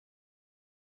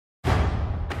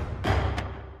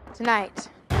Tonight,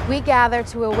 we gather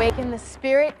to awaken the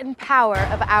spirit and power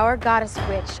of our goddess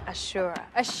witch, Ashura.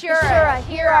 Ashura,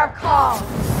 hear our call!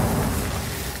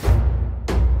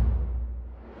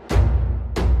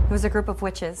 It was a group of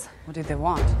witches. What did they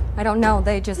want? I don't know,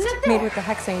 they just made with the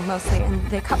hexing mostly, and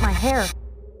they cut my hair.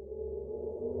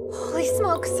 Holy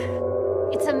smokes.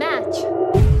 It's a match.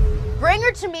 Bring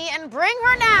her to me and bring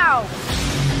her now!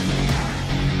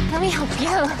 Let me help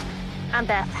you. I'm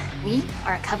Beth. We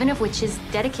are a coven of witches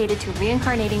dedicated to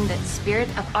reincarnating the spirit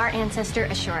of our ancestor,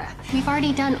 Ashura. We've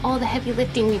already done all the heavy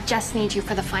lifting. We just need you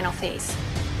for the final phase.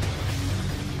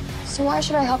 So why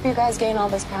should I help you guys gain all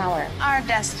this power? Our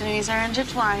destinies are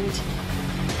intertwined.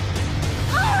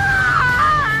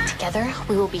 Together,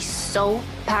 we will be so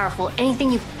powerful.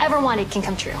 Anything you've ever wanted can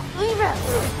come true. Leave it!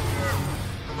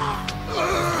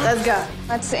 Let's go.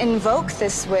 Let's invoke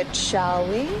this witch, shall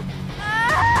we?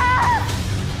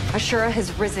 Ashura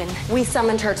has risen. We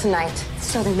summoned her tonight.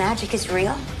 So the magic is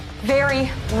real? Very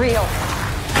real.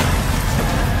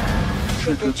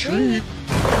 Trick or treat.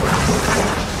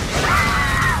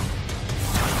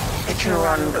 They can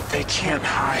run, but they can't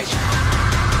hide.